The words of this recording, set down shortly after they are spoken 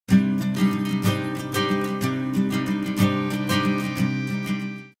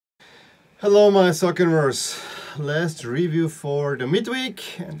Hello my Soccerverse. Last review for the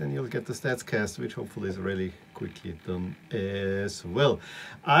midweek, and then you'll get the stats cast, which hopefully is really quickly done as well.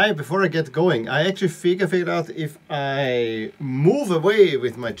 Before I get going, I actually figured out if I move away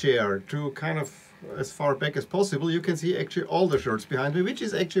with my chair to kind of as far back as possible, you can see actually all the shirts behind me, which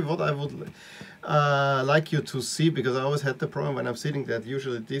is actually what I would like you to see, because I always had the problem when I'm sitting that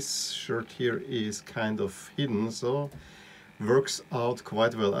usually this shirt here is kind of hidden, so works out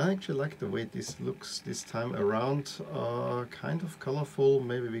quite well. I actually like the way this looks this time around. Kind of colorful.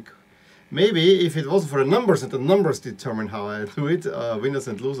 Maybe if it wasn't for the numbers and the numbers determine how I do it, winners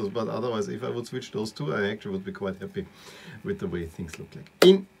and losers. But otherwise, if I would switch those two, I actually would be quite happy with the way things look like.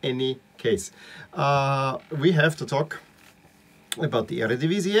 In any case, we have to talk about the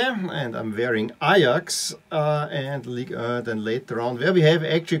Eredivisie, and I'm wearing Ajax and Ligue 1 then later on, where we have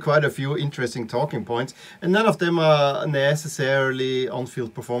actually quite a few interesting talking points, and none of them are necessarily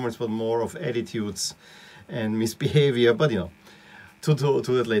on-field performance, but more of attitudes and misbehavior, but you know, to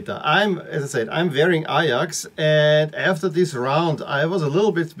that later. As I said, I'm wearing Ajax, and after this round I was a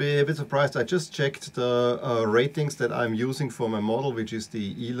little bit surprised. I just checked the ratings that I'm using for my model, which is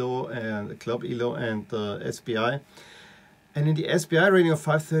the ELO and Club ELO and the SPI. And in the SPI rating of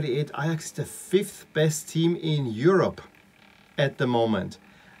 538, Ajax is the 5th best team in Europe at the moment.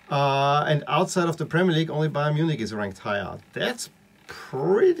 And outside of the Premier League, only Bayern Munich is ranked higher. That's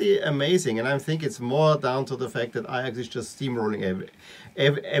pretty amazing. And I think it's more down to the fact that Ajax is just steamrolling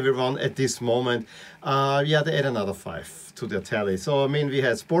everyone at this moment. Yeah, they add another 5 to their tally. So, I mean, we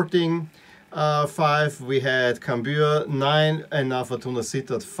had Sporting 5, we had Cambuur 9, and now Fortuna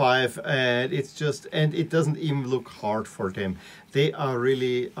Sittard 5, and it's just, and it doesn't even look hard for them. They are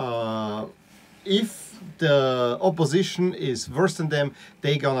really, if the opposition is worse than them,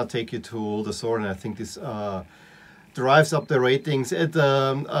 they gonna take you to the sword, and I think this drives up the ratings. At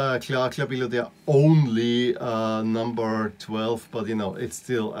Club Ilo, they're only number 12, but you know, it's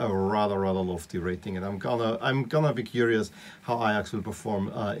still a rather lofty rating, and I'm gonna be curious how Ajax will perform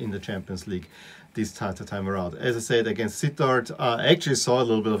in the Champions League this time around. As I said, against Sittard, I actually saw a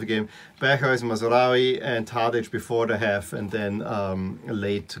little bit of a game. Berghuis, Mazraoui and Tadic before the half, and then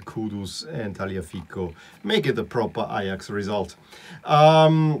late Kudus and Tagliafico make it a proper Ajax result.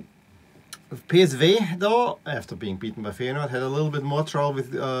 PSV, though, after being beaten by Feyenoord, had a little bit more trouble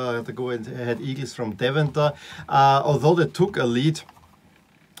with the go-ahead Eagles from Deventer. Although they took a lead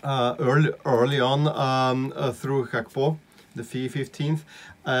early on through Gakpo, the 15th.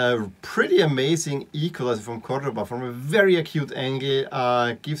 Pretty amazing equalizer from Cordoba from a very acute angle,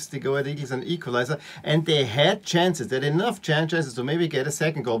 gives the go-ahead Eagles an equalizer, and they had chances. They had enough chances to maybe get a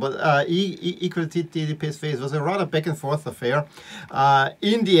second goal, but equally to the PSV. It was a rather back and forth affair.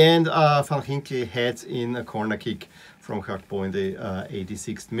 In the end, Van Ginkel heads in a corner kick from Gakpo in the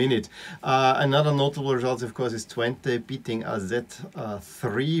 86th minute. Another notable result, of course, is Twente beating AZ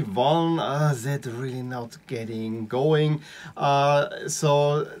 3-1. AZ really not getting going.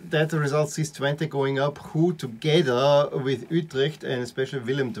 So that result sees Twente going up, who together with Utrecht and especially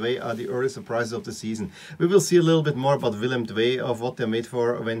Willem II are the early surprises of the season. We will see a little bit more about Willem II, of what they're made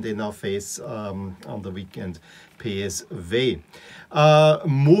for when they now face on the weekend PSV.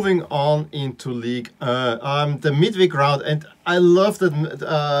 Moving on into League 1, the midweek round, and I love that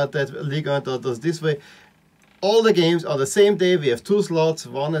that League 1 does this way. All the games are the same day. We have 2 slots,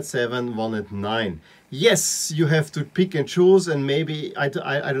 one at 7, one at 9. Yes, you have to pick and choose, and maybe I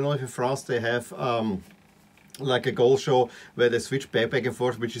don't know if in France they have like a goal show where they switch back and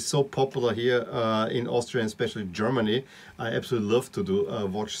forth, which is so popular here in Austria and especially Germany. I absolutely love to do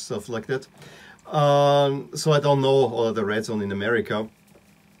watch stuff like that. So I don't know, or the red zone in America,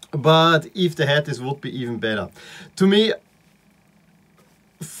 but if they had this, would be even better. To me,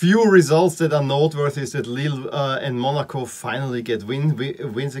 few results that are noteworthy is that Lille and Monaco finally get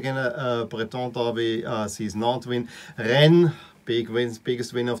wins again. Breton derby sees Nantes win. Rennes,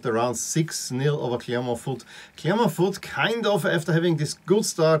 biggest win of the round, 6-0 over Clermont-Foot. Clermont-Foot kind of, after having this good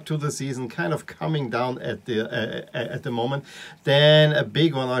start to the season, kind of coming down at the moment. Then a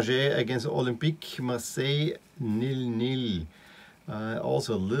big one, Angers against Olympique Marseille, 0-0.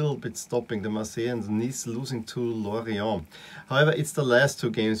 Also a little bit stopping the Marseillans, Nice losing to Lorient. However, it's the last 2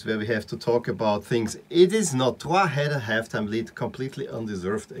 games where we have to talk about things. It is not. Troyes had a halftime lead, completely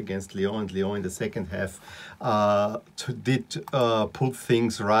undeserved against Lyon, and Lyon in the second half did put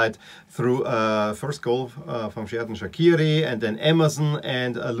things right through first goal from Sheridan Shaqiri, and then Emerson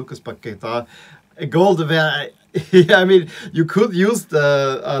and Lucas Paqueta. A goal where yeah, I mean, you could use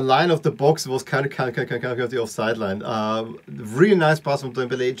the line of the box was kind of the offside line. Really nice pass from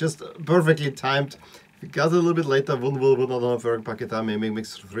Dembele, just perfectly timed. Because a little bit later, would not have worked. Paqueta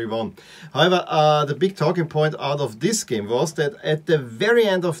makes 3-1. However, the big talking point out of this game was that at the very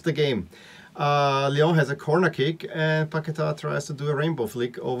end of the game, Lyon has a corner kick and Paqueta tries to do a rainbow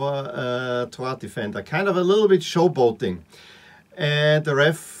flick over a Troyes defender. Kind of a little bit showboating. And the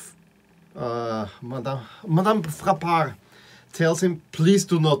ref, Madame Frappard, tells him, please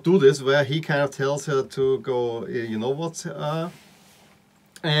do not do this, where he kind of tells her to go, you know what,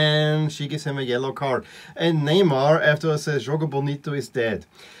 and she gives him a yellow card. And Neymar afterwards says, Jogo Bonito is dead.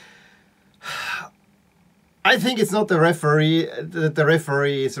 I think it's not the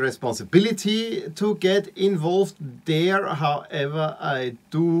referee's responsibility to get involved there. However, I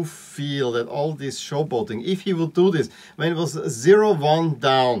do feel that all this showboating, if he would do this when it was 0-1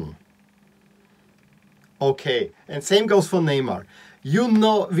 down, okay, and same goes for Neymar. You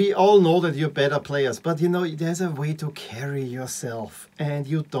know, we all know that you're better players, but you know, there's a way to carry yourself. And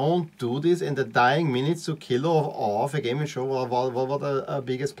you don't do this in the dying minutes to kill off a game and show what the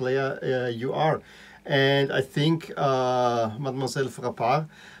biggest player you are. And I think Mademoiselle Frappard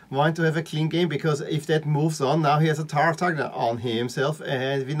wanted to have a clean game, because if that moves on, now he has a target on himself,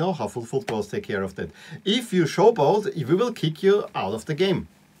 and we know how footballs take care of that. If you showboat, we will kick you out of the game.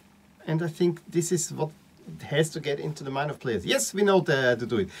 And I think this is what has to get into the mind of players. Yes, we know to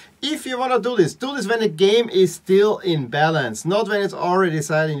do it. If you want to do this when the game is still in balance, not when it's already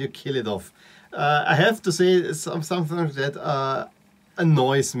decided and you kill it off. I have to say something that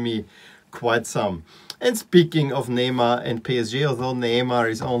annoys me quite some. And speaking of Neymar and PSG, although Neymar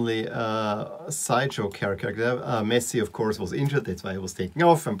is only a sideshow character, Messi of course was injured, that's why he was taken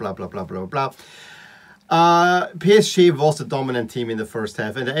off and blah blah blah blah blah. PSG was the dominant team in the first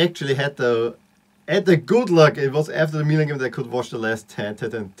half, and they actually had the good luck. It was after the Milan game they could watch the last 10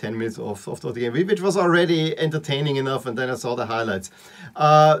 minutes of the game, which was already entertaining enough, and then I saw the highlights.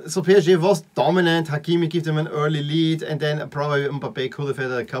 So PSG was dominant. Hakimi gave them an early lead, and then probably Mbappé could have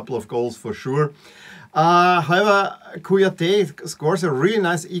had a couple of goals for sure. However, Kouyaté scores a really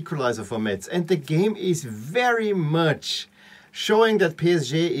nice equalizer for Metz, and the game is very much showing that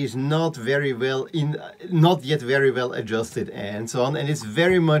PSG is not yet very well adjusted and so on, and it's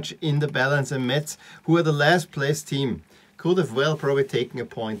very much in the balance. And Metz, who are the last place team, could have well probably taken a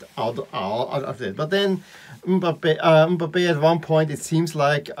point out of that. But then Mbappé at one point, it seems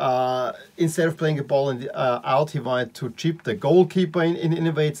like instead of playing the ball out, he wanted to chip the goalkeeper in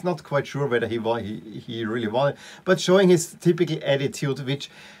a way. It's not quite sure whether he really wanted, but showing his typical attitude, which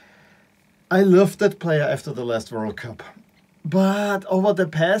I loved that player after the last World Cup. But over the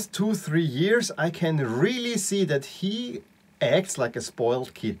past 2-3 years, I can really see that he acts like a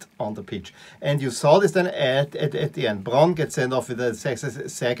spoiled kid on the pitch. And you saw this then at the end. Braun gets sent off with a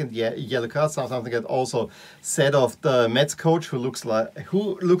second yellow card, something that also set off the Metz coach, who looks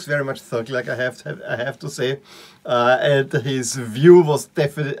very much thug-like, I have to say. And his view was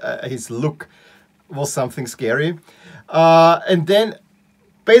definitely, his look was something scary. And then,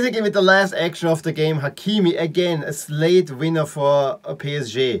 basically, with the last action of the game, Hakimi, again, a late winner for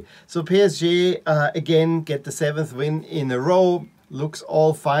PSG. So PSG, again, get the 7th win in a row. Looks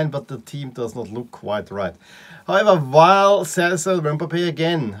all fine, but the team does not look quite right. However, while Mbappé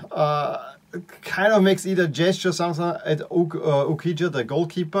again kind of makes either gesture something at Ukija, the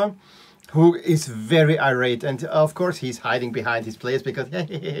goalkeeper, who is very irate, and of course he's hiding behind his players because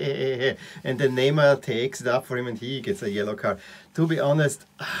and then Neymar takes it up for him and he gets a yellow card. To be honest,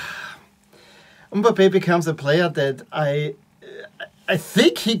 Mbappé becomes a player that I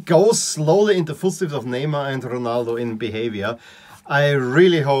think he goes slowly in the footsteps of Neymar and Ronaldo in behavior. I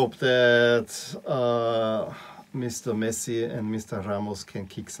really hope that Mr. Messi and Mr. Ramos can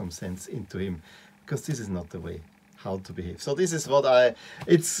kick some sense into him, because this is not the way how to behave. So this is what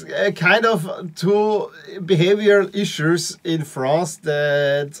it's kind of two behavioral issues in France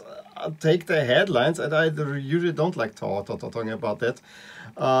that take the headlines, and I usually don't like talking about that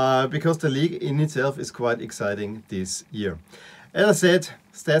because the league in itself is quite exciting this year. As I said,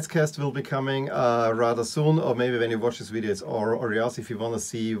 StatsCast will be coming rather soon, or maybe when you watch this video it's already out. If you want to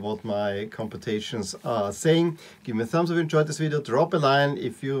see what my computations are saying, give me a thumbs up if you enjoyed this video, drop a line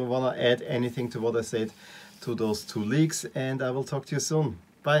if you want to add anything to what I said to those two leagues, and I will talk to you soon.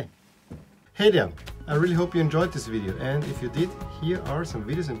 Bye. Hey there, I really hope you enjoyed this video, and if you did, here are some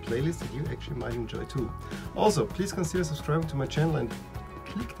videos and playlists that you actually might enjoy too. Also, please consider subscribing to my channel and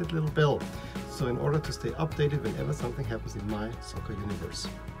click that little bell, so in order to stay updated whenever something happens in my soccer universe.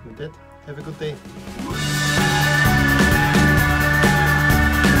 With that, have a good day.